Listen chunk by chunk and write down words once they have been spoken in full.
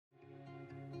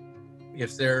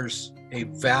If there's a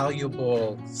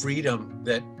valuable freedom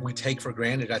that we take for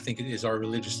granted, I think it is our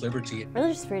religious liberty.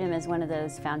 Religious freedom is one of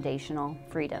those foundational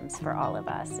freedoms for all of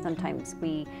us. Sometimes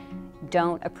we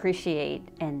don't appreciate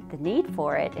and the need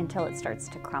for it until it starts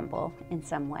to crumble in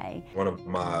some way. One of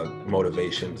my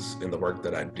motivations in the work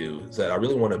that I do is that I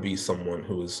really want to be someone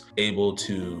who is able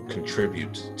to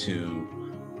contribute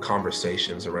to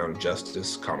conversations around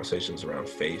justice, conversations around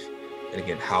faith, and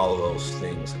again, how those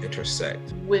things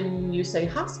intersect. When you say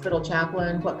hospital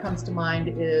chaplain, what comes to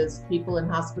mind is people in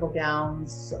hospital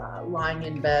gowns, lying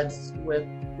in beds with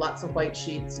lots of white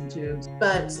sheets and tubes.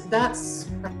 But that's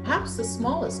perhaps the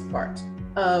smallest part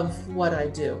of what I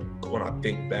do. When I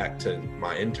think back to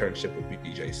my internship with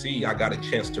BJC, I got a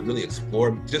chance to really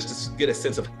explore, just to get a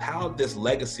sense of how this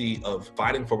legacy of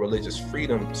fighting for religious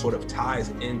freedom sort of ties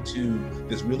into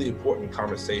this really important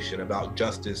conversation about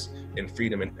justice and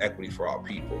freedom and equity for all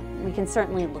people. We can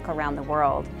certainly look around the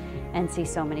world and see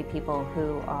so many people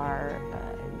who are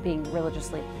being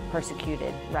religiously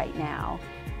persecuted right now.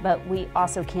 But we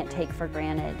also can't take for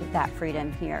granted that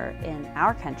freedom here in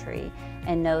our country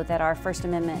and know that our First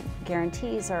Amendment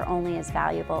guarantees are only as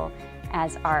valuable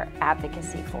as our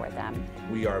advocacy for them.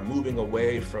 We are moving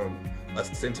away from a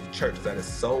sense of church that is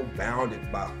so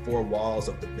bounded by four walls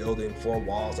of the building, four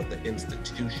walls of the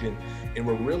institution, and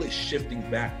we're really shifting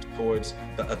back towards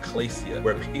the ecclesia,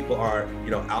 where people are,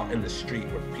 out in the street,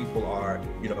 where people are,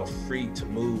 free to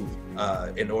move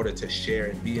in order to share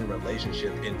and be in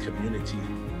relationship in community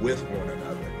with one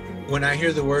another. When I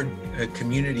hear the word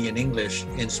community in English,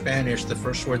 in Spanish, the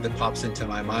first word that pops into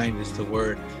my mind is the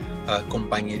word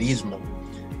compañerismo.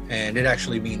 And it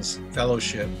actually means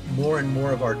fellowship. More and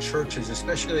more of our churches,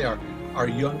 especially our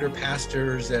younger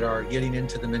pastors that are getting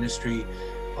into the ministry,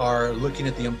 are looking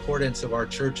at the importance of our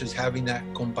churches having that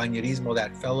compañerismo,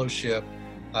 that fellowship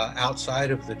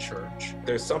outside of the church.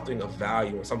 There's something of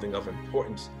value and something of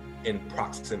importance in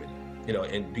proximity,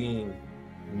 in being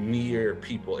near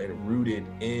people and rooted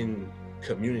in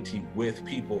community with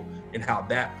people, and how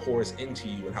that pours into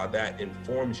you and how that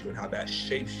informs you and how that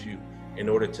shapes you in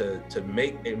order to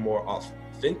make a more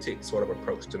authentic sort of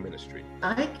approach to ministry.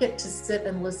 I get to sit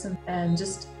and listen and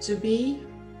just to be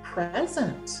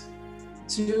present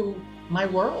to my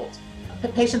world. The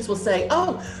patients will say,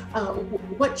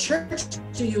 what church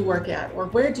do you work at? Or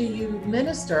where do you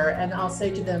minister? And I'll say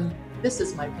to them, this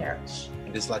is my parish.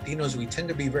 As Latinos, we tend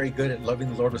to be very good at loving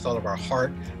the Lord with all of our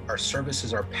heart. Our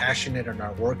services are passionate and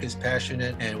our work is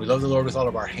passionate. And we love the Lord with all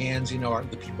of our hands.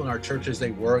 The people in our churches,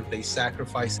 they work, they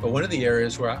sacrifice. But one of the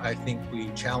areas where I think we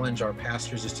challenge our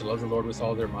pastors is to love the Lord with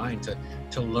all their mind,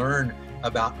 to learn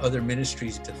about other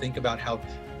ministries, to think about how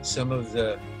some of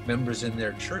the members in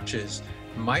their churches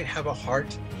might have a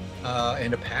heart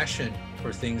and a passion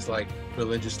for things like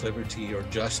religious liberty or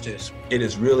justice. It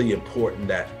is really important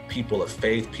that people of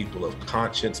faith, people of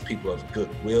conscience, people of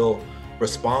goodwill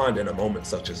respond in a moment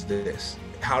such as this.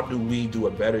 How do we do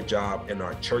a better job in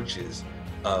our churches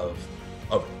of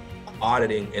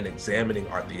auditing and examining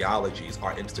our theologies,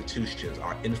 our institutions,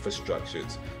 our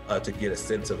infrastructures, to get a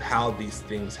sense of how these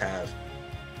things have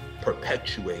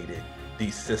perpetuated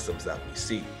these systems that we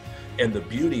see? And the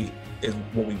beauty is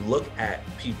when we look at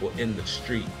people in the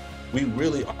street, we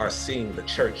really are seeing the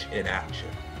church in action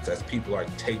as people are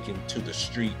taking to the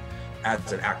street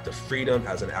as an act of freedom,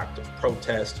 as an act of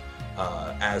protest,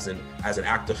 as an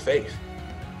act of faith.